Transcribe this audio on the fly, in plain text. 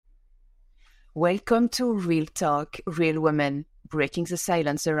Welcome to Real Talk, Real Women, Breaking the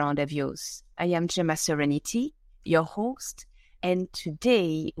Silence Around Abuse. I am Gemma Serenity, your host, and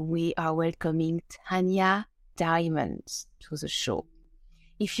today we are welcoming Tanja Diamond to the show.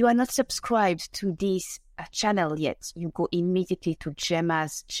 If you are not subscribed to this channel yet, you go immediately to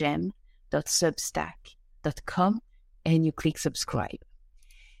gemmasgem.substack.com and you click subscribe.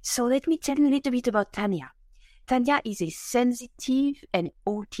 So let me tell you a little bit about Tanja. Tanja is a sensitive and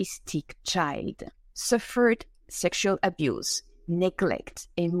autistic child, suffered sexual abuse, neglect,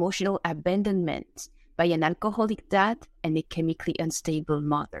 emotional abandonment by an alcoholic dad and a chemically unstable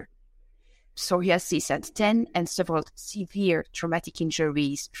mother. Psoriasis at 10 and several severe traumatic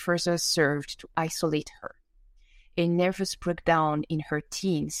injuries further served to isolate her. A nervous breakdown in her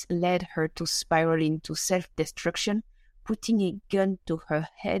teens led her to spiral into self-destruction, putting a gun to her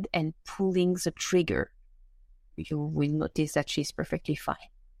head and pulling the trigger. You will notice that she's perfectly fine.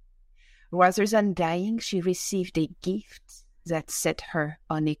 Rather than dying, she received a gift that set her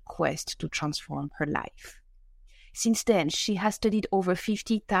on a quest to transform her life. Since then, she has studied over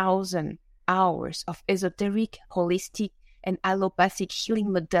 50,000 hours of esoteric, holistic, and allopathic healing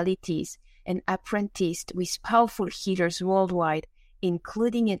modalities and apprenticed with powerful healers worldwide,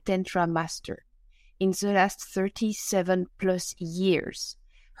 including a Tantra master. In the last 37 plus years,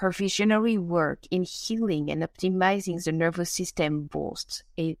 her visionary work in healing and optimizing the nervous system boasts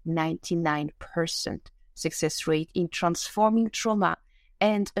a 99% success rate in transforming trauma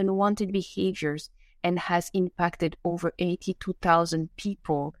and unwanted behaviors and has impacted over 82,000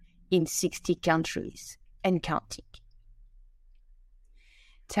 people in 60 countries and counting.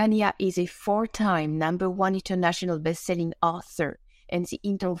 Tanja is a 4-time #1 international best-selling author and the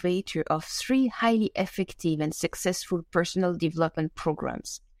innovator of 3 highly effective and successful personal development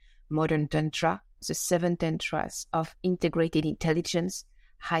programs: Modern Tantra, the 7 Tantras of Integrated Intelligence,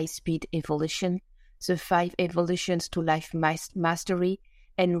 High-Speed Evolution, the 5 Evolutions to Life Mastery,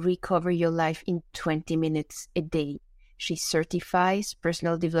 and Recover Your Life in 20 Minutes a Day. She certifies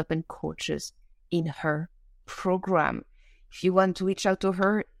personal development coaches in her program. If you want to reach out to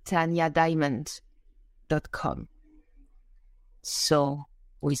her, TanjaDiamond.com. So,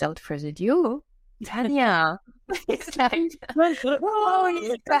 without further ado, Tanja. Oh,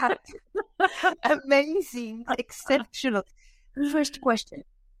 is that amazing, exceptional. First question.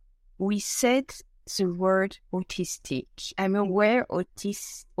 We said the word autistic. I'm aware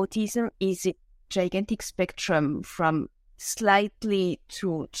autism is a gigantic spectrum from slightly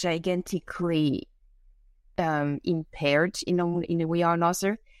to gigantically impaired in a way or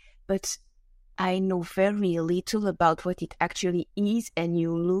another, but I know very little about what it actually is, and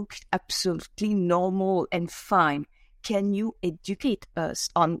you look absolutely normal and fine. Can you educate us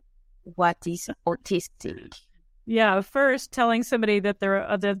on what is autistic? Yeah, first telling somebody that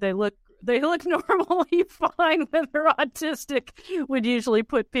they look normally fine when they're autistic would usually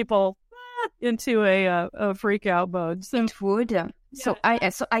put people into a freak out mode. So, it would. Yeah. So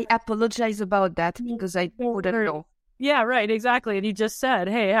I apologize about that because I wouldn't know. Yeah, right, exactly. And you just said,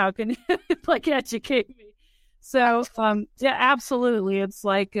 hey, how can you educate me? So, yeah, absolutely. It's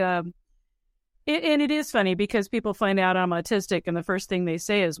like, and it is funny because people find out I'm autistic and the first thing they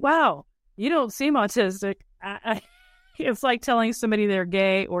say is, wow, you don't seem autistic. It's like telling somebody they're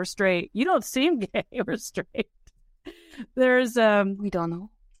gay or straight. You don't seem gay or straight. There's, we don't know.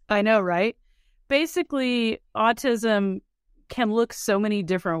 I know, right? Basically, autism can look so many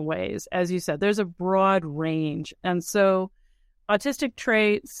different ways. As you said, there's a broad range. And so autistic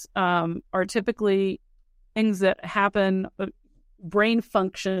traits are typically things that happen, brain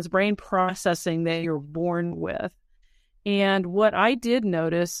functions, brain processing that you're born with. And what I did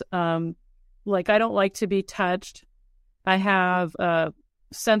notice, like I don't like to be touched. I have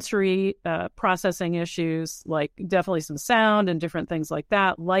sensory processing issues, like definitely some sound and different things like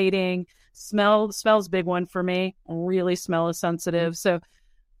that, lighting. Smell's a big one for me. Really smell is sensitive. So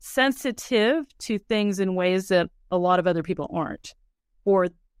sensitive to things in ways that a lot of other people aren't. Or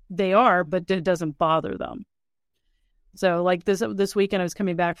they are, but it doesn't bother them. So like this weekend, I was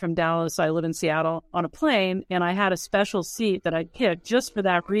coming back from Dallas. I live in Seattle on a plane, and I had a special seat that I picked just for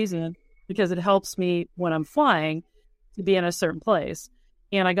that reason, because it helps me when I'm flying to be in a certain place.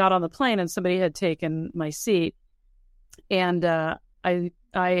 And I got on the plane and somebody had taken my seat. And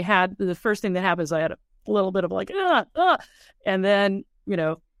I had, the first thing that happened is I had a little bit of like, and then,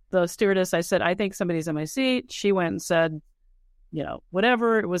 the stewardess, I said, I think somebody's in my seat. She went and said,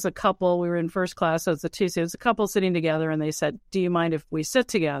 whatever. It was a couple. We were in first class, so it's it was a couple sitting together, and they said, do you mind if we sit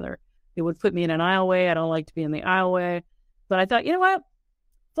together? It would put me in an aisleway. I don't like to be in the aisleway. But I thought, you know what?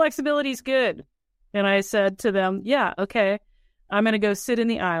 Flexibility is good. And I said to them, yeah, okay. I'm going to go sit in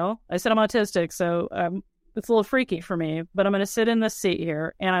the aisle. I said I'm autistic, so it's a little freaky for me, but I'm going to sit in this seat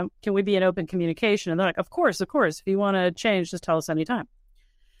here, and can we be in open communication? And they're like, of course. If you want to change, just tell us anytime.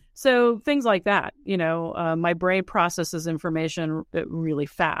 So things like that, my brain processes information really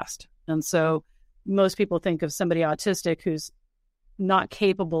fast. And so most people think of somebody autistic who's not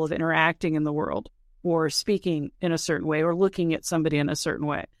capable of interacting in the world or speaking in a certain way or looking at somebody in a certain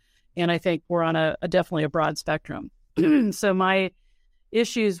way. And I think we're on definitely a broad spectrum. So my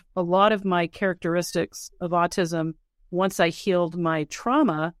issues, a lot of my characteristics of autism, once I healed my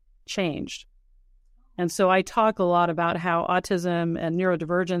trauma, changed. And so I talk a lot about how autism and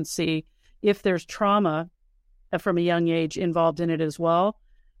neurodivergency, if there's trauma from a young age involved in it as well,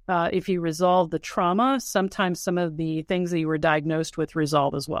 if you resolve the trauma, sometimes some of the things that you were diagnosed with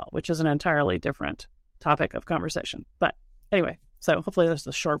resolve as well, which is an entirely different topic of conversation. But anyway, so hopefully that's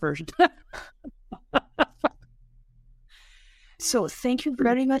the short version. So thank you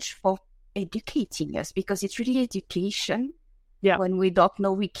very much for educating us, because it's really education. Yeah. When we don't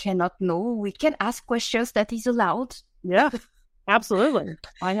know, we cannot know. We can ask questions, that is allowed. Yeah, absolutely.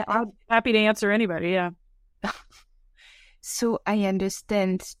 I'm happy to answer anybody, yeah. So I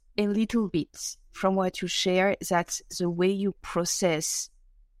understand a little bit from what you share that the way you process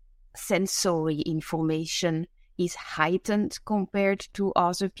sensory information is heightened compared to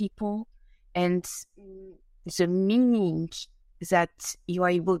other people, and the meaning that you are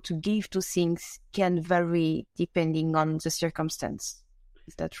able to give to things can vary depending on the circumstance.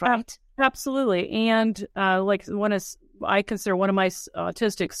 Is that right? Absolutely. And I consider one of my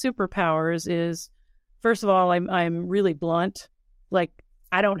autistic superpowers is, first of all, I'm really blunt. Like,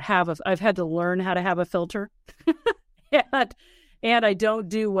 I've had to learn how to have a filter. and I don't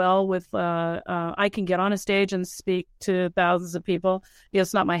do well with, I can get on a stage and speak to thousands of people.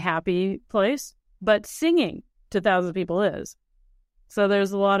 It's not my happy place, but singing to thousands of people is. So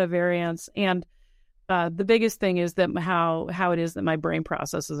there's a lot of variance. And the biggest thing is that how it is that my brain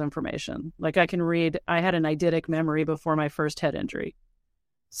processes information. Like, I had an eidetic memory before my first head injury.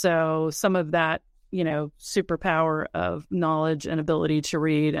 So some of that, superpower of knowledge and ability to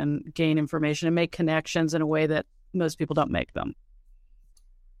read and gain information and make connections in a way that most people don't make them.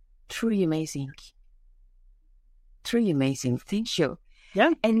 Truly amazing. Truly amazing. Thank you.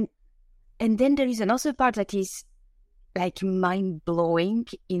 Yeah. And then there is another part that is like mind-blowing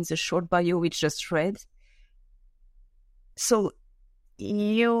in the short bio we just read. So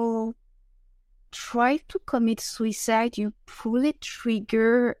you try to commit suicide, you pull a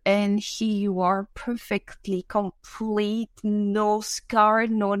trigger, and here you are, perfectly complete, no scar,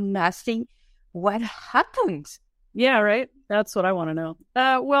 no nothing. What happened? Yeah, right. That's what I want to know.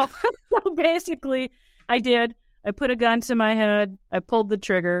 Well, basically, I did. I put a gun to my head. I pulled the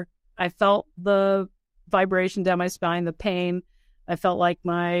trigger. I felt the vibration down my spine, the pain. I felt like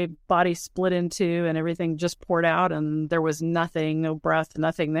my body split in two and everything just poured out, and there was nothing, no breath,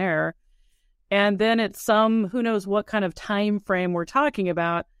 nothing there. And then at who knows what kind of time frame we're talking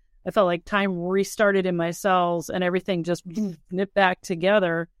about, I felt like time restarted in my cells and everything just nipped back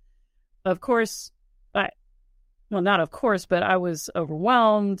together. Of course, not of course, but I was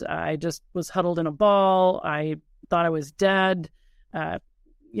overwhelmed. I just was huddled in a ball. I thought I was dead.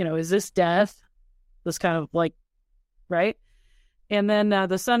 Is this death? This kind of like, right? And then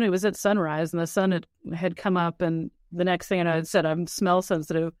the sun, it was at sunrise, and the sun had come up, and the next thing I had said, I'm smell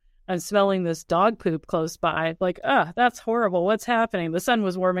sensitive. I'm smelling this dog poop close by. Like, that's horrible. What's happening? The sun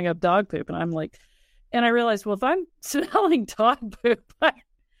was warming up dog poop, and I realized, well, if I'm smelling dog poop,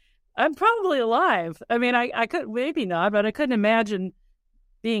 I'm probably alive. I mean, I could, maybe not, but I couldn't imagine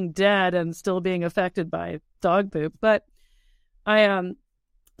being dead and still being affected by dog poop. But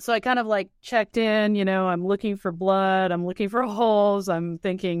so I kind of like checked in, I'm looking for blood. I'm looking for holes. I'm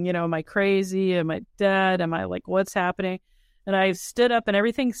thinking, am I crazy? Am I dead? Am I like, what's happening? And I stood up and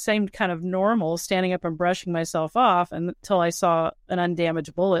everything seemed kind of normal, standing up and brushing myself off until I saw an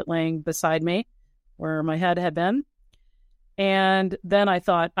undamaged bullet laying beside me where my head had been. And then I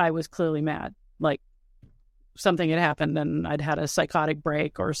thought I was clearly mad, like something had happened and I'd had a psychotic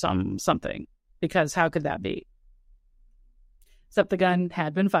break or something, because how could that be? Except the gun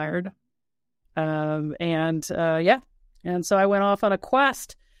had been fired. And so I went off on a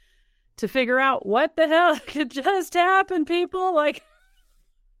quest to figure out what the hell could just happen, people.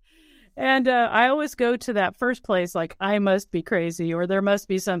 I always go to that first place, like, I must be crazy, or there must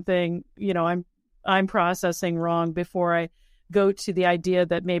be something, I'm processing wrong, before I go to the idea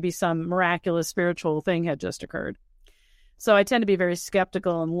that maybe some miraculous spiritual thing had just occurred. So I tend to be very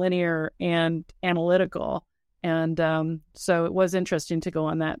skeptical and linear and analytical. And so it was interesting to go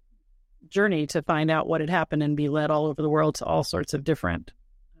on that journey to find out what had happened and be led all over the world to all sorts of different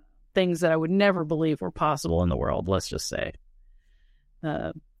things that I would never believe were possible in the world, let's just say.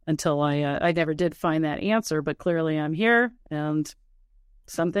 Until I never did find that answer, but clearly I'm here, and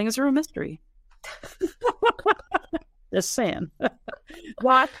some things are a mystery. Just saying.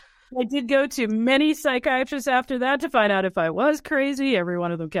 What? I did go to many psychiatrists after that to find out if I was crazy. Every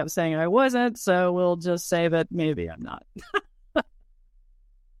one of them kept saying I wasn't, so we'll just say that maybe I'm not.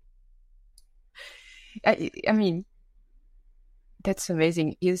 I mean, that's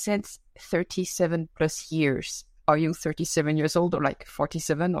amazing. You said 37 plus years. Are you 37 years old or like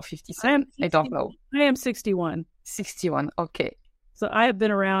 47 or 57? I don't know. I am 61. 61, okay. So I have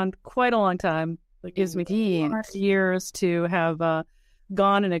been around quite a long time. It gives me years to have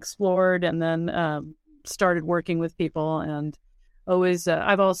gone and explored, and then started working with people. And always,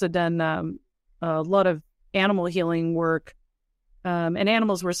 I've also done a lot of animal healing work. And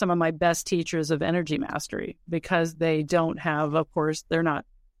animals were some of my best teachers of energy mastery, because they don't have, of course, they're not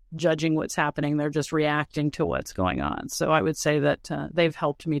judging what's happening. They're just reacting to what's going on. So I would say that they've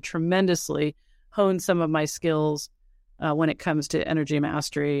helped me tremendously hone some of my skills when it comes to energy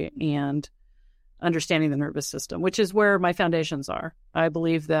mastery and understanding the nervous system, which is where my foundations are. I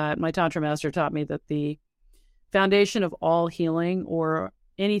believe that my Tantra master taught me that the foundation of all healing or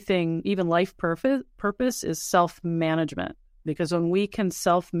anything, even life purpose, is self-management. Because when we can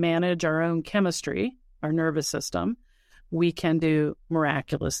self-manage our own chemistry, our nervous system, we can do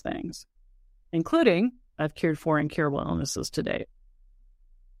miraculous things, including I've cured 4 incurable illnesses to date.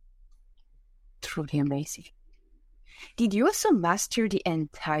 Truly amazing. Did you also master the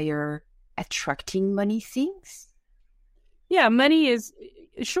entire attracting money things? Yeah, money is,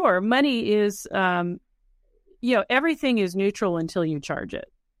 everything is neutral until you charge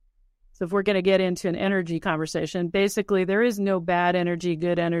it. So if we're going to get into an energy conversation, basically there is no bad energy,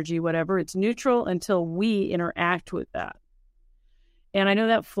 good energy, whatever. It's neutral until we interact with that. And I know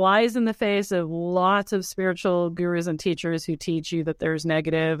that flies in the face of lots of spiritual gurus and teachers who teach you that there's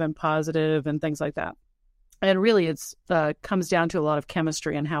negative and positive and things like that. And really, it's comes down to a lot of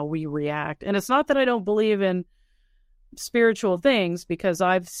chemistry and how we react. And it's not that I don't believe in spiritual things, because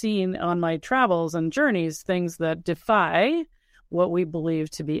I've seen on my travels and journeys things that defy what we believe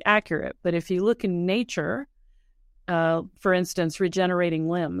to be accurate. But if you look in nature, for instance, regenerating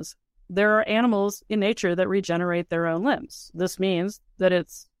limbs, there are animals in nature that regenerate their own limbs. This means that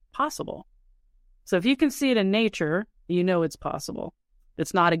it's possible. So if you can see it in nature, you know it's possible.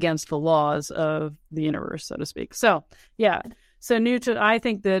 It's not against the laws of the universe, so to speak. So, yeah. So neutral, I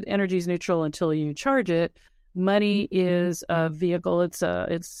think that energy is neutral until you charge it. Money is a vehicle.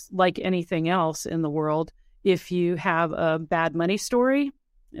 It's like anything else in the world. If you have a bad money story,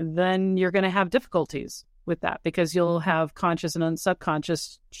 then you're going to have difficulties with that, because you'll have conscious and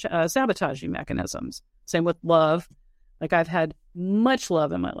subconscious sabotaging mechanisms. Same with love. Like, I've had much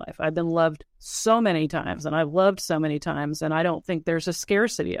love in my life. I've been loved so many times, and I've loved so many times, and I don't think there's a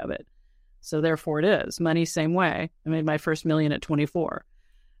scarcity of it. So therefore it is. Money, same way. I made my first $1 million at 24.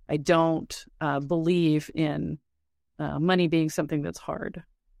 I don't believe in money being something that's hard.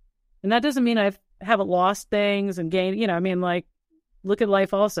 And that doesn't mean I haven't lost things and gained, look at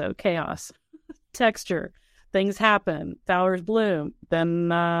life also. Chaos, texture, things happen, flowers bloom, then,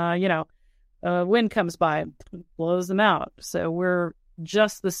 wind comes by, blows them out. So we're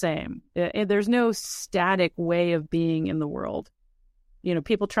just the same. There's no static way of being in the world.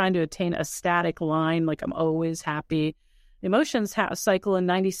 People trying to attain a static line, like I'm always happy. Emotions cycle in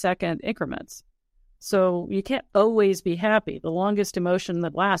 90-second increments. So you can't always be happy. The longest emotion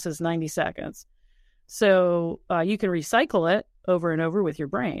that lasts is 90 seconds. So you can recycle it over and over with your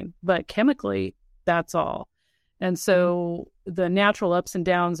brain, but chemically, that's all. And so the natural ups and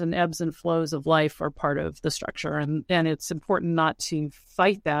downs and ebbs and flows of life are part of the structure. And it's important not to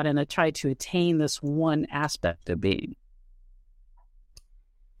fight that and try to attain this one aspect of being.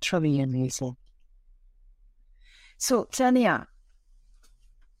 Truly amazing. So, Tanja,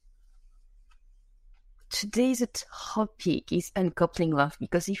 today's topic is uncoupling love,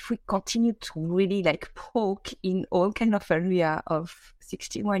 because if we continue to really poke in all kind of area of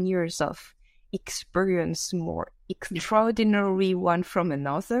 61 years of experience, more extraordinary one from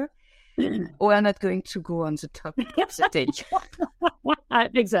another, we're not going to go on the topic of the day.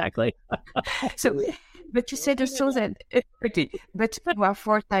 Exactly. So, but you said also that, but you are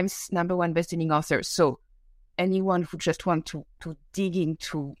 4 times #1 best-selling author. So anyone who just want to dig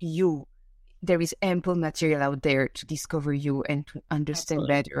into you, there is ample material out there to discover you and to understand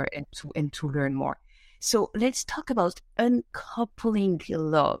better and to learn more. So let's talk about uncoupling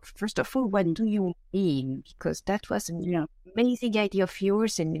love. First of all, what do you mean? Because that was an amazing idea of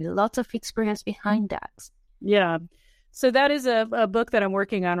yours and lots of experience behind that. Yeah. So that is a book that I'm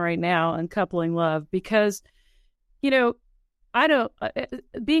working on right now, Uncoupling Love, because, I don't,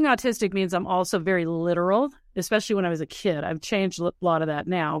 being autistic means I'm also very literal, especially when I was a kid. I've changed a lot of that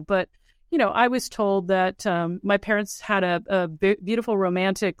now. But, I was told that my parents had a beautiful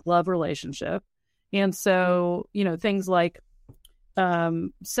romantic love relationship. And so, things like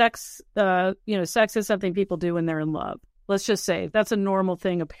sex, sex is something people do when they're in love. Let's just say that's a normal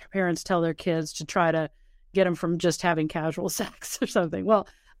thing parents tell their kids to try to get them from just having casual sex or something. Well,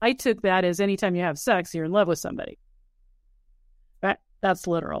 I took that as anytime you have sex, you're in love with somebody. Right? That's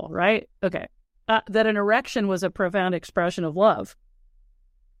literal, right? Okay. That an erection was a profound expression of love.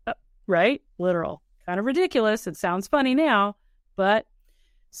 Right? Literal. Kind of ridiculous. It sounds funny now, but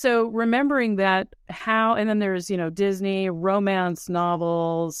so remembering that and then there's, Disney, romance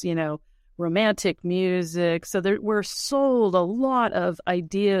novels, romantic music. So we're sold a lot of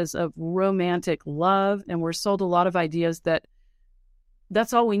ideas of romantic love, and we're sold a lot of ideas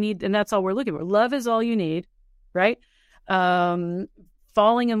that's all we need, and that's all we're looking for. Love is all you need, right? Falling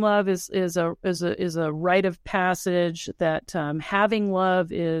in love is a rite of passage. That having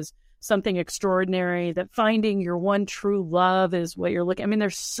love is something extraordinary. That finding your one true love is what you're looking. I mean,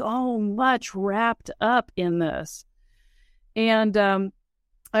 there's so much wrapped up in this, and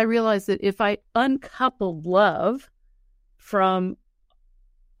I realized that if I uncoupled love from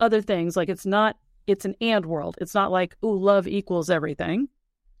other things, like it's an and world. It's not like, ooh, love equals everything.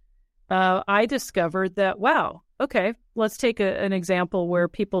 I discovered that, wow, okay, let's take an example where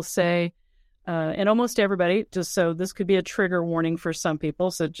people say, and almost everybody, just so this could be a trigger warning for some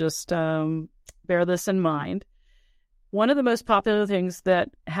people, so just bear this in mind. One of the most popular things that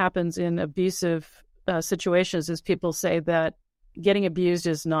happens in abusive situations is people say that getting abused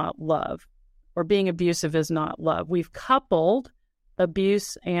is not love, or being abusive is not love. We've coupled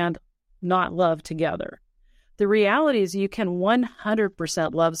abuse and not love together. The reality is you can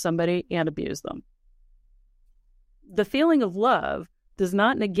 100% love somebody and abuse them. The feeling of love does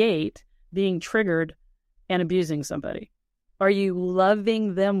not negate being triggered and abusing somebody. Are you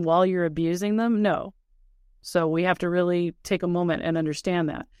loving them while you're abusing them? No. So we have to really take a moment and understand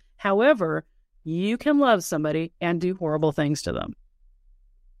that. However, you can love somebody and do horrible things to them.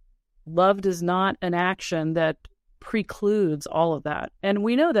 Love is not an action that precludes all of that. And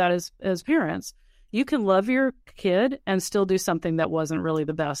we know that as parents. You can love your kid and still do something that wasn't really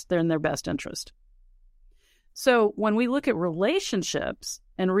the best. They're in their best interest. So when we look at relationships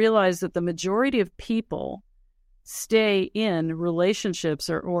and realize that the majority of people stay in relationships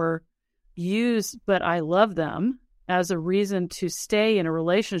or use, but I love them as a reason to stay in a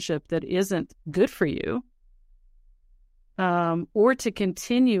relationship that isn't good for you, or to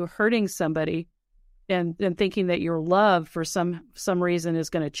continue hurting somebody and thinking that your love for some reason is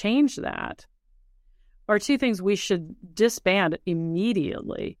going to change that, are two things we should disband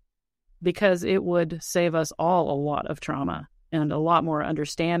immediately, because it would save us all a lot of trauma and a lot more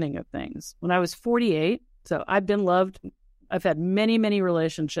understanding of things. When I was 48, so I've been loved. I've had many, many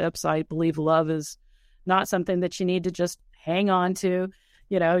relationships. I believe love is not something that you need to just hang on to.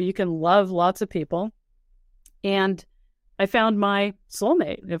 You can love lots of people. And I found my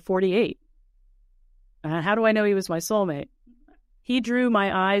soulmate at 48. How do I know he was my soulmate? He drew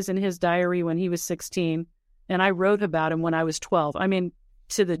my eyes in his diary when he was 16, and I wrote about him when I was 12. I mean,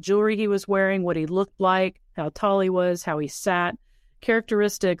 to the jewelry he was wearing, what he looked like, how tall he was, how he sat,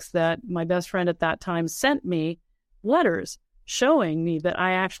 characteristics that my best friend at that time sent me letters showing me that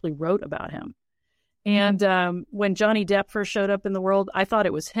I actually wrote about him. And when Johnny Depp first showed up in the world, I thought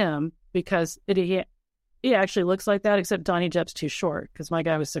it was him because he actually looks like that, except Johnny Depp's too short because my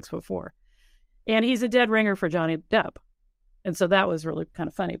guy was 6'4". And he's a dead ringer for Johnny Depp. And so that was really kind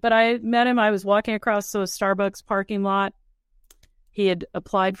of funny. But I met him. I was walking across a Starbucks parking lot. He had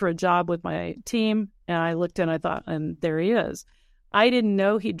applied for a job with my team. And I looked and I thought, and there he is. I didn't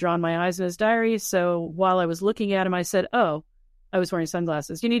know he'd drawn my eyes in his diary. So while I was looking at him, I said, oh, I was wearing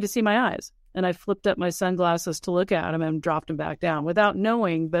sunglasses. You need to see my eyes. And I flipped up my sunglasses to look at him and dropped him back down without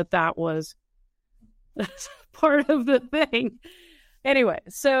knowing that was part of the thing. Anyway,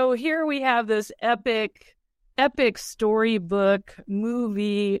 so here we have this epic storybook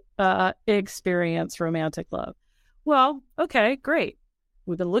movie experience, romantic love. Well, okay, great.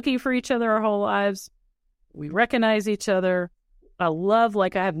 We've been looking for each other our whole lives. We recognize each other. A love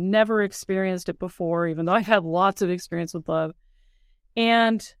like I have never experienced it before, even though I've had lots of experience with love.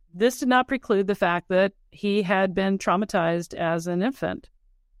 And this did not preclude the fact that he had been traumatized as an infant.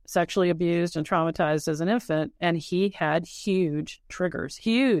 sexually abused and traumatized as an infant, and he had huge triggers,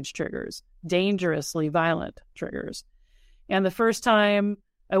 dangerously violent triggers. And the first time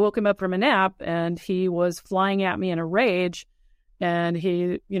I woke him up from a nap and he was flying at me in a rage, and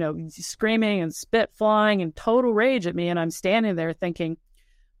he, screaming and spit flying in total rage at me. And I'm standing there thinking,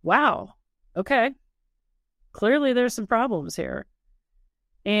 wow, okay, clearly there's some problems here.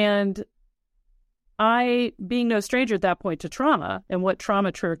 And I, being no stranger at that point to trauma and what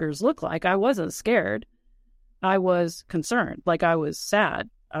trauma triggers look like, I wasn't scared. I was concerned. Like, I was sad.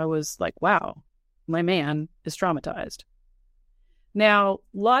 I was like, wow, my man is traumatized. Now,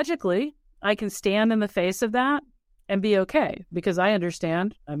 logically, I can stand in the face of that and be okay, because I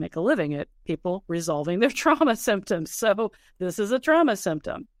understand I make a living at people resolving their trauma symptoms. So this is a trauma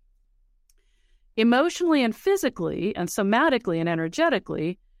symptom. Emotionally and physically and somatically and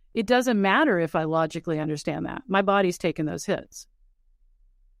energetically, it doesn't matter if I logically understand that. My body's taking those hits.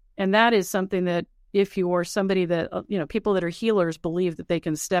 And that is something that if you're somebody that, people that are healers believe that they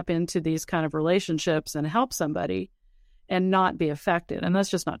can step into these kind of relationships and help somebody and not be affected. And that's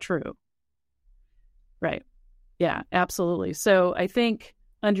just not true. Right. Yeah, absolutely. So I think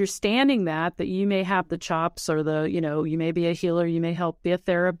understanding that you may have the chops or you may be a healer, you may help be a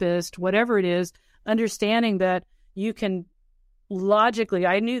therapist, whatever it is, understanding that you can logically,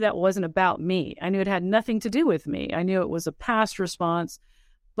 I knew that wasn't about me. I knew it had nothing to do with me. I knew it was a past response,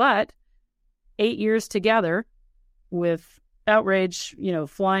 but 8 years together with outrage,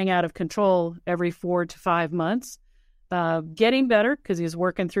 flying out of control every 4 to 5 months, getting better because he was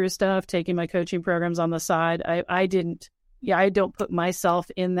working through stuff, taking my coaching programs on the side. I don't put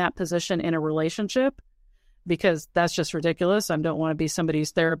myself in that position in a relationship because that's just ridiculous. I don't want to be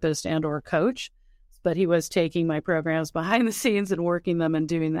somebody's therapist and or coach. But he was taking my programs behind the scenes and working them and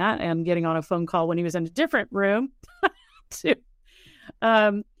doing that and getting on a phone call when he was in a different room.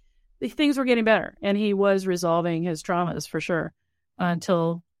 Things were getting better, and he was resolving his traumas for sure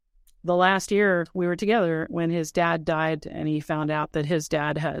until the last year we were together when his dad died, and he found out that his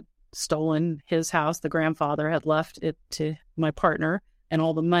dad had stolen his house. The grandfather had left it to my partner and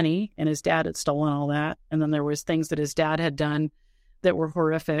all the money, and his dad had stolen all that. And then there was things that his dad had done that were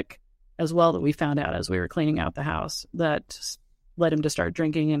horrific as well that we found out as we were cleaning out the house that led him to start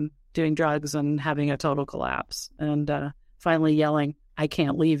drinking and doing drugs and having a total collapse and finally yelling, "I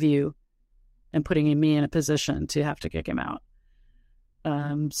can't leave you," and putting me in a position to have to kick him out.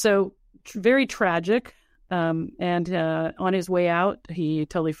 So very tragic. And on his way out, he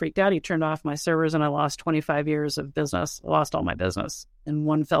totally freaked out. He turned off my servers and I lost 25 years of business. I lost all my business in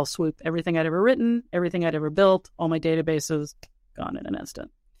one fell swoop. Everything I'd ever written, everything I'd ever built, all my databases, gone in an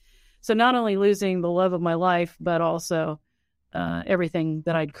instant. So not only losing the love of my life, but also everything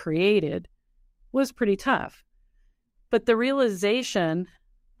that I'd created was pretty tough. But the realization,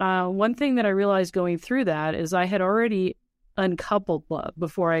 one thing that I realized going through that is I had already uncoupled love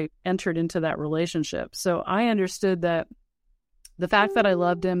before I entered into that relationship. So I understood that the fact that I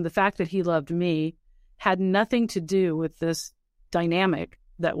loved him, the fact that he loved me, had nothing to do with this dynamic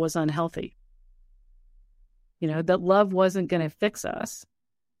that was unhealthy. That love wasn't going to fix us.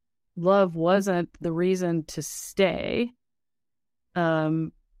 Love wasn't the reason to stay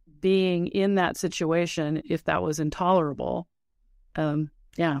being in that situation if that was intolerable.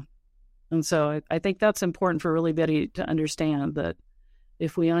 And so I think that's important for everybody to understand that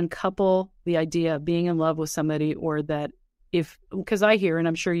if we uncouple the idea of being in love with somebody, or that because I hear, and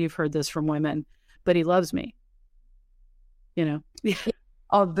I'm sure you've heard this from women, but he loves me,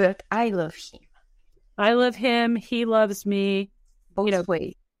 Oh, but I love him. I love him. He loves me. Both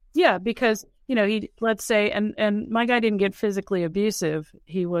ways. Yeah, because, let's say, and my guy didn't get physically abusive.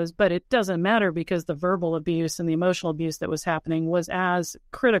 But it doesn't matter because the verbal abuse and the emotional abuse that was happening was as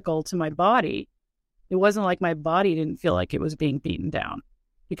critical to my body. It wasn't like my body didn't feel like it was being beaten down,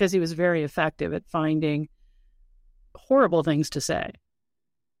 because he was very effective at finding horrible things to say.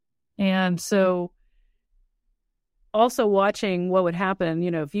 And so also watching what would happen,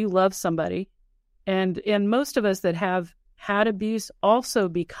 if you love somebody, and most of us that have had abuse also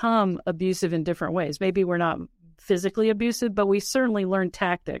become abusive in different ways. Maybe we're not physically abusive, but we certainly learn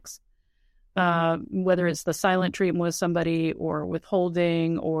tactics, whether it's the silent treatment with somebody or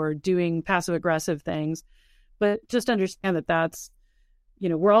withholding or doing passive aggressive things. But just understand that that's,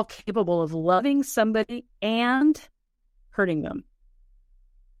 we're all capable of loving somebody and hurting them.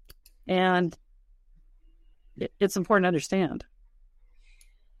 And it's important to understand.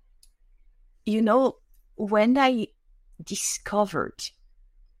 When I discovered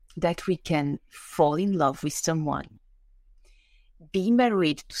that we can fall in love with someone, be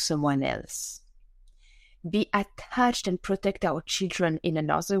married to someone else, be attached and protect our children in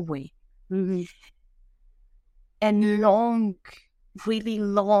another way. Mm-hmm. And long, really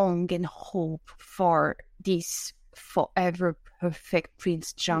long, and hope for this forever perfect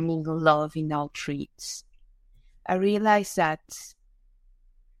Prince Charming love in our dreams. I realized that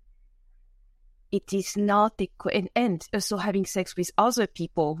it is not and also having sex with other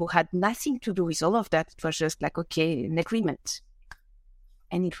people who had nothing to do with all of that. It was just like, okay, an agreement.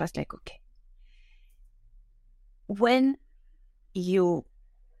 And it was like, okay. When you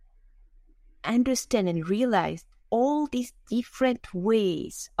understand and realize all these different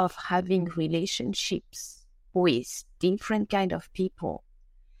ways of having relationships with different kind of people,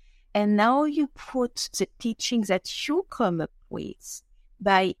 and now you put the teachings that you come up with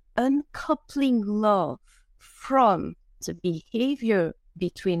by uncoupling love from the behavior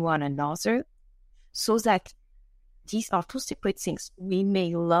between one another, so that these are two separate things. We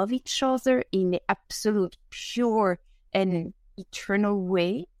may love each other in an absolute, pure, and eternal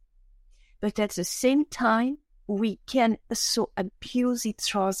way, but at the same time, we can also abuse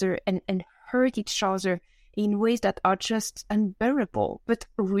each other and hurt each other in ways that are just unbearable, but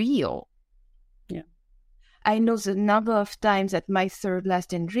real. Yeah. I know the number of times that my third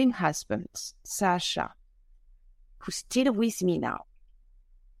last and dream husband, Sasha, who's still with me now,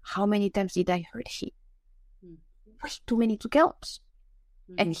 how many times did I hurt him? Way too many to count.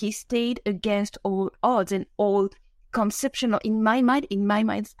 And he stayed against all odds and all conception. In my mind,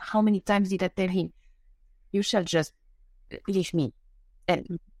 how many times did I tell him, you shall just leave me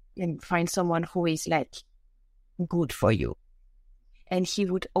and find someone who is like good for you. And he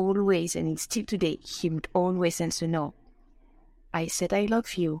would always, and still today, he would always answer, no. I said, I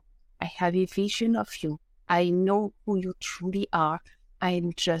love you. I have a vision of you. I know who you truly are. I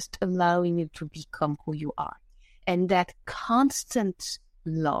am just allowing you to become who you are. And that constant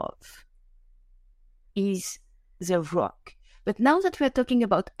love is the rock. But now that we're talking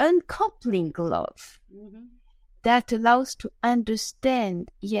about uncoupling love, that allows to understand,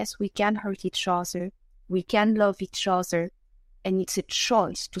 yes, we can hurt each other, we can love each other, and it's a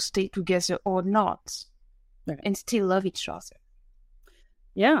choice to stay together or not, and still love each other.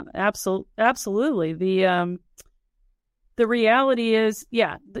 Yeah, absolutely. The reality is,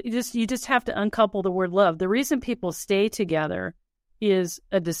 you just have to uncouple the word love. The reason people stay together is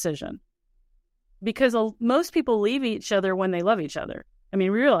a decision, because most people leave each other when they love each other. I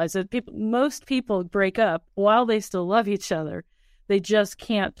mean, realize that most people break up while they still love each other. They just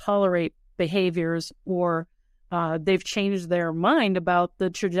can't tolerate behaviors, or they've changed their mind about the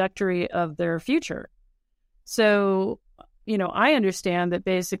trajectory of their future. So, I understand that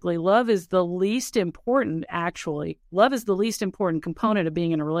basically love is the least important, love is the least important component of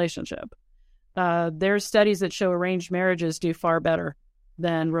being in a relationship. There's studies that show arranged marriages do far better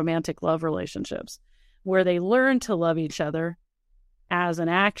than romantic love relationships, where they learn to love each other as an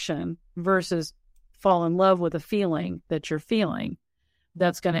action versus fall in love with a feeling that you're feeling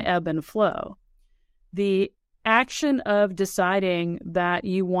that's going to ebb and flow. The action of deciding that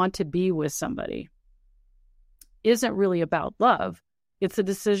you want to be with somebody isn't really about love. It's a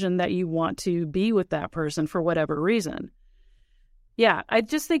decision that you want to be with that person for whatever reason. Yeah, I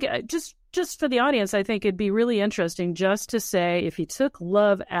just think, just for the audience, I think it'd be really interesting just to say, if you took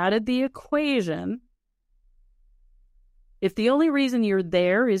love out of the equation, if the only reason you're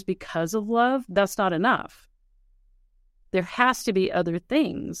there is because of love, that's not enough. There has to be other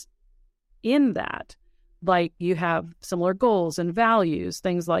things in that, like you have similar goals and values,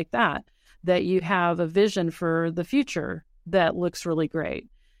 things like that, that you have a vision for the future that looks really great.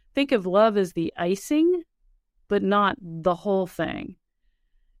 Think of love as the icing, but not the whole thing.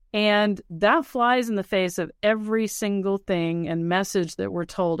 And that flies in the face of every single thing and message that we're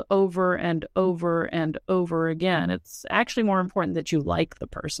told over and over and over again. It's actually more important that you like the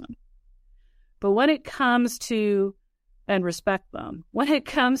person. But when it comes to, and respect them, when it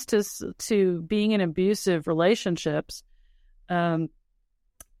comes to being in abusive relationships,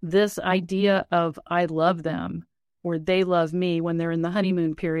 this idea of I love them or they love me when they're in the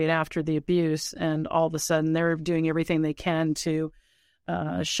honeymoon period after the abuse, and all of a sudden they're doing everything they can to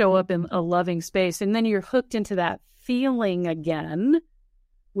show up in a loving space. And then you're hooked into that feeling again,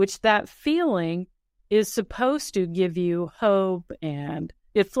 which that feeling is supposed to give you hope, and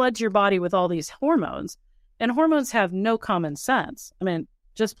it floods your body with all these hormones. And hormones have no common sense. I mean,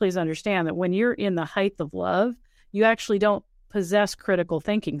 just please understand that when you're in the height of love, you actually don't possess critical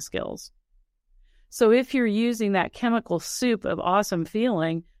thinking skills. So if you're using that chemical soup of awesome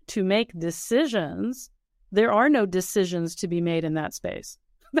feeling to make decisions, there are no decisions to be made in that space.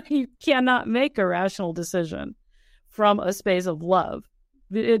 You cannot make a rational decision from a space of love.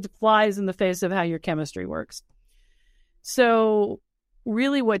 it flies in the face of how your chemistry works. So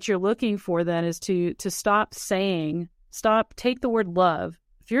really what you're looking for then is to take the word love.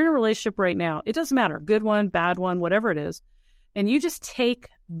 If you're in a relationship right now, it doesn't matter, good one, bad one, whatever it is, and you just take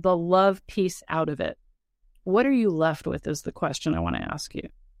the love piece out of it. What are you left with is the question I want to ask you.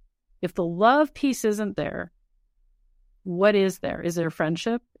 If the love piece isn't there, what is there? Is there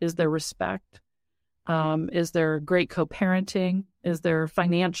friendship? Is there respect? Is there great co-parenting? Is there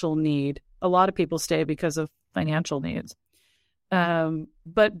financial need? A lot of people stay because of financial needs.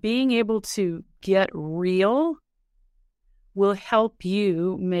 But being able to get real will help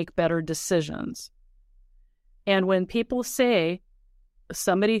you make better decisions. And when people say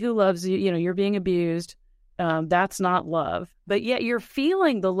somebody who loves you, you're being abused, that's not love. But yet you're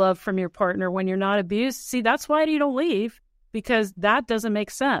feeling the love from your partner when you're not abused. See, that's why you don't leave, because that doesn't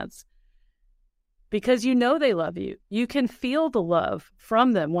make sense. Because they love you. You can feel the love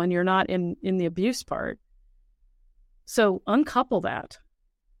from them when you're not in the abuse part. So uncouple that.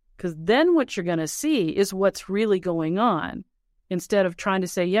 Because then what you're going to see is what's really going on, instead of trying to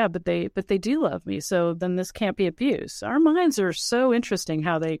say, yeah, but they do love me, so then this can't be abuse. Our minds are so interesting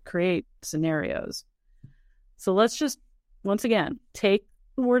how they create scenarios. So let's just, once again, take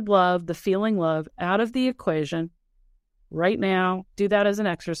the word love, the feeling love, out of the equation right now. Do that as an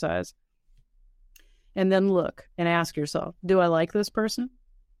exercise. And then look and ask yourself, do I like this person?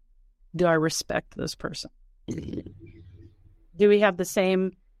 Do I respect this person? Do we have the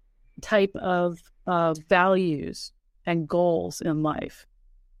same type of values and goals in life?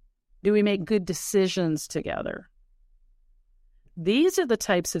 Do we make good decisions together? These are the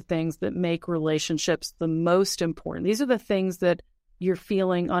types of things that make relationships the most important. These are the things that you're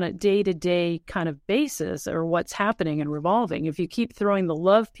feeling on a day-to-day kind of basis, or what's happening and revolving. If you keep throwing the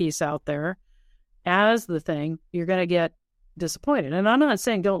love piece out there as the thing, you're going to get disappointed. And I'm not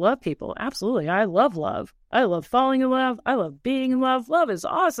saying don't love people. Absolutely. I love love. I love falling in love. I love being in love. Love is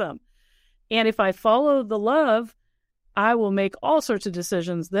awesome. And if I follow the love, I will make all sorts of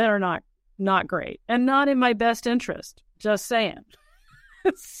decisions that are not great and not in my best interest. Just saying.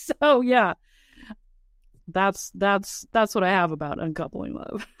 So yeah, that's what I have about uncoupling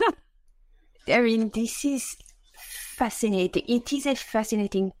love. I mean, this is fascinating. It is a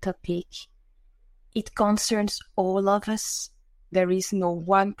fascinating topic. It concerns all of us. There is no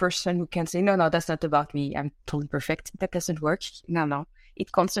one person who can say, no, that's not about me. I'm totally perfect. That doesn't work. No.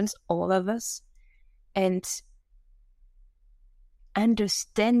 It concerns all of us. And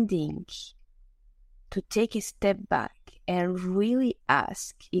understanding to take a step back and really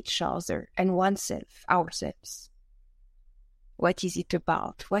ask each other and ourselves, what is it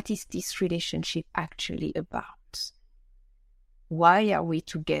about? What is this relationship actually about? Why are we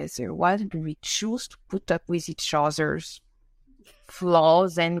together? Why do we choose to put up with each other's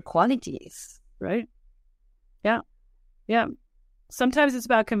flaws and qualities? Right? Yeah. Sometimes it's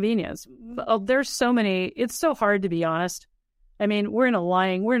about convenience. There's so many. It's so hard to be honest. I mean, we're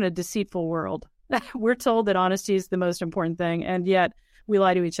in a deceitful world. We're told that honesty is the most important thing, and yet we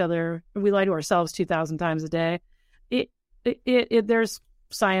lie to each other. We lie to ourselves 2,000 times a day. There's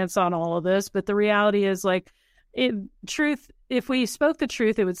science on all of this, but the reality is, truth. If we spoke the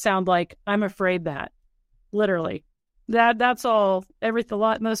truth, it would sound like I'm afraid that. Literally, that's all.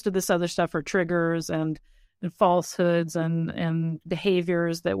 Most of this other stuff are triggers and falsehoods and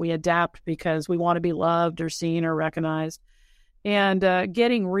behaviors that we adapt because we want to be loved or seen or recognized. And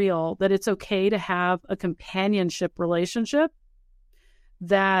getting real, that it's okay to have a companionship relationship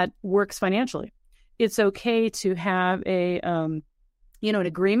that works financially. It's okay to have an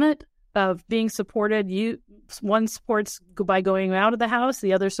agreement of being supported. One supports by going out of the house,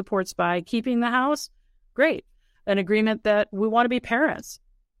 the other supports by keeping the house. Great. An agreement that we want to be parents.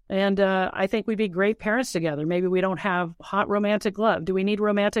 And I think we'd be great parents together. Maybe we don't have hot romantic love. Do we need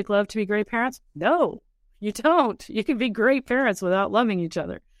romantic love to be great parents? No. You don't. You can be great parents without loving each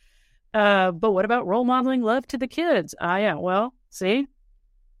other. But what about role modeling love to the kids? Yeah. Well, see,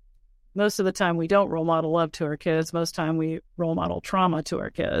 most of the time we don't role model love to our kids. Most of the time we role model trauma to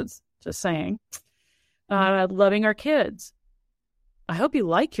our kids. Just saying. Loving our kids. I hope you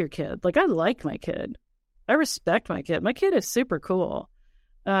like your kid. I like my kid. I respect my kid. My kid is super cool.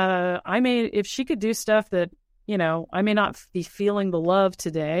 If she could do stuff that, I may not be feeling the love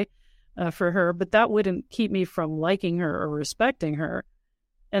today, for her, but that wouldn't keep me from liking her or respecting her.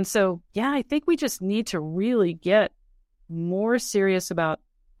 And so, yeah, I think we just need to really get more serious about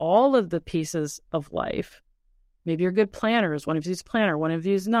all of the pieces of life. Maybe you're good planners. One of you's a planner, one of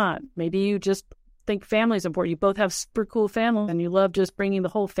you's not. Maybe you just think family is important. You both have super cool family and you love just bringing the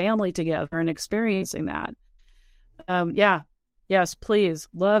whole family together and experiencing that. yes, please.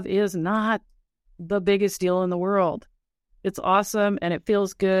 Love is not the biggest deal in the world. It's awesome and it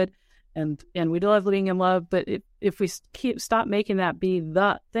feels good, and we love being in love. But if we stop making that be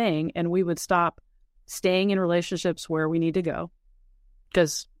the thing, and we would stop staying in relationships where we need to go,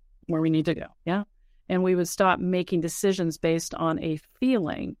 because where we need to go, yeah, and we would stop making decisions based on a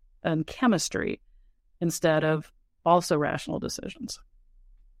feeling and chemistry instead of also rational decisions.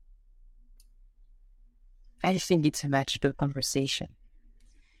 I think it's a magical conversation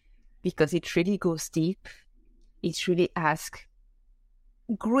because it really goes deep. It really asks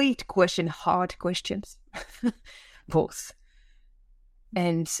great question, hard questions, both.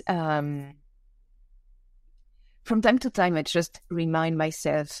 And from time to time, I just remind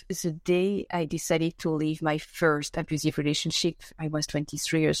myself, the day I decided to leave my first abusive relationship, I was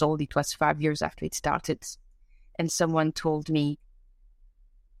 23 years old. It was 5 years after it started. And someone told me,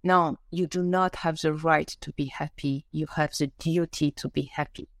 no, you do not have the right to be happy. You have the duty to be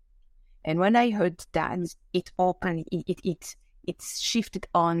happy. And when I heard that, it opened, it shifted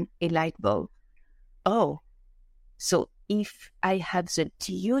on a light bulb. Oh, so if I have the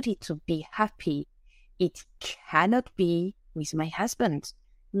duty to be happy, it cannot be with my husband.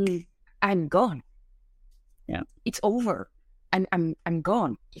 I'm gone. Yeah, it's over. I'm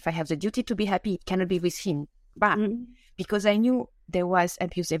gone. If I have the duty to be happy, it cannot be with him. But because I knew there was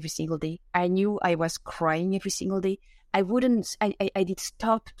abuse every single day. I knew I was crying every single day. I did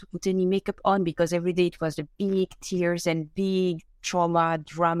stop to put any makeup on because every day it was the big tears and big trauma,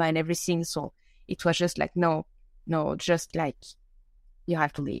 drama and everything. So it was just like, no, just like, you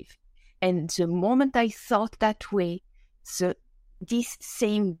have to leave. And the moment I thought that way, this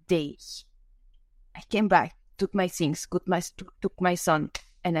same day, I came back, took my things, took my son,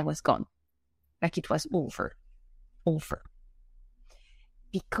 and I was gone. Like it was over.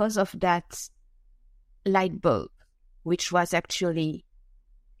 Because of that light bulb, which was actually,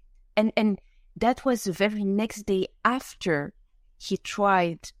 and that was the very next day after he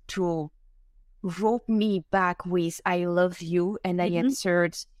tried to rope me back with "I love you," and I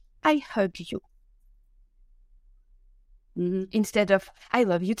answered, "I hug you." Instead of "I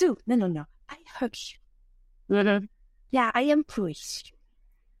love you too." No, I hug you. Yeah, I embrace you.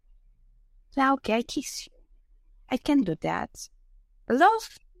 Yeah, okay, I kiss you. I can do that.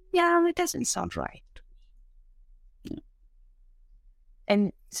 Love? Yeah, it doesn't sound right.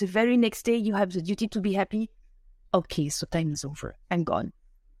 And the very next day, you have the duty to be happy. Okay, so time is over. I'm gone.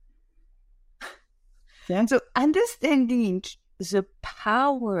 Yeah. So understanding the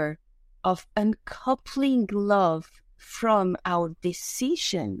power of uncoupling love from our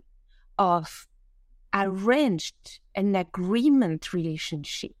decision of arranged and agreement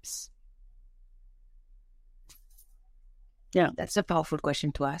relationships. Yeah. That's a powerful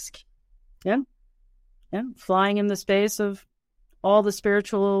question to ask. Yeah. Flying in the space of all the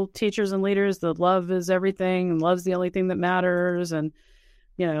spiritual teachers and leaders that love is everything and love's the only thing that matters. And,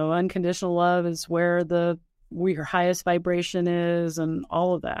 unconditional love is where your highest vibration is and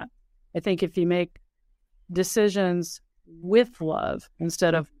all of that. I think if you make decisions with love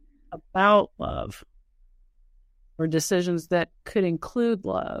instead of about love, or decisions that could include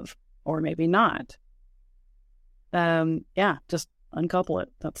love or maybe not, just uncouple it.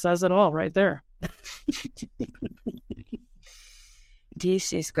 That says it all right there.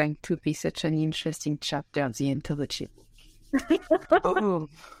 This is going to be such an interesting chapter of the anthology book. Oh.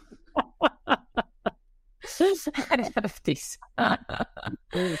 I love this.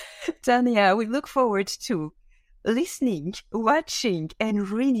 Tanja, we look forward to listening, watching, and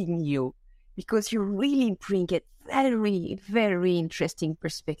reading you because you really bring a very, very interesting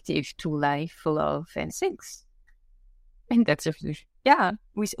perspective to life, love, and sex. And that's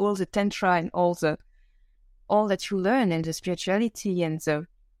with all the tantra and all that you learn and the spirituality and the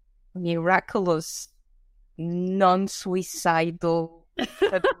miraculous, non-suicidal,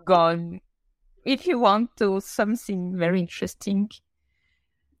 gone. If you want to something very interesting.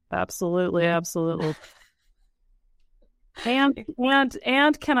 Absolutely.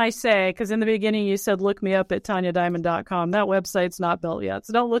 And can I say, because in the beginning you said, look me up at TanjaDiamond.com. That website's not built yet,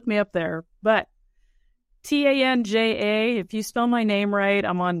 so don't look me up there. But Tanja, if you spell my name right,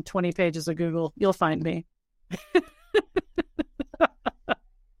 I'm on 20 pages of Google. You'll find me.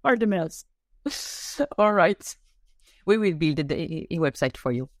 Hard to miss. All right. We will build a website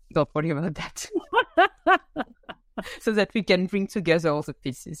for you. Don't worry about that. So that we can bring together all the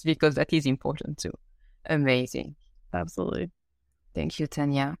pieces, because that is important too. Amazing. Absolutely. Thank you,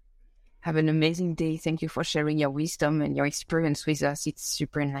 Tanja. Have an amazing day. Thank you for sharing your wisdom and your experience with us. It's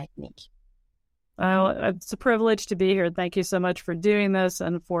super enlightening. Well, it's a privilege to be here. Thank you so much for doing this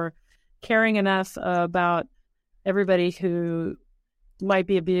and for caring enough about everybody who might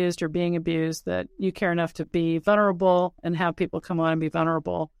be abused or being abused, that you care enough to be vulnerable and have people come on and be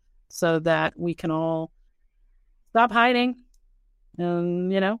vulnerable so that we can all stop hiding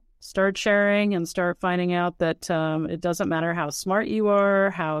and, start sharing and start finding out that it doesn't matter how smart you are,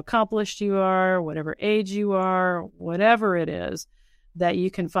 how accomplished you are, whatever age you are, whatever it is, that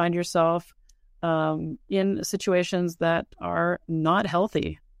you can find yourself in situations that are not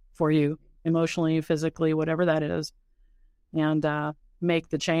healthy for you emotionally, physically, whatever that is, and make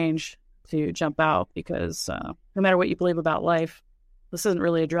the change to jump out, because no matter what you believe about life, this isn't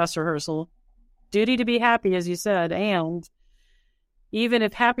really a dress rehearsal. Duty to be happy, as you said, and even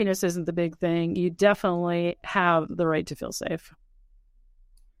if happiness isn't the big thing, you definitely have the right to feel safe.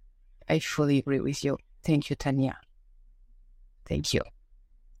 I fully agree with you. Thank you, Tanja. Thank you.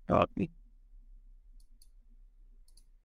 You're welcome.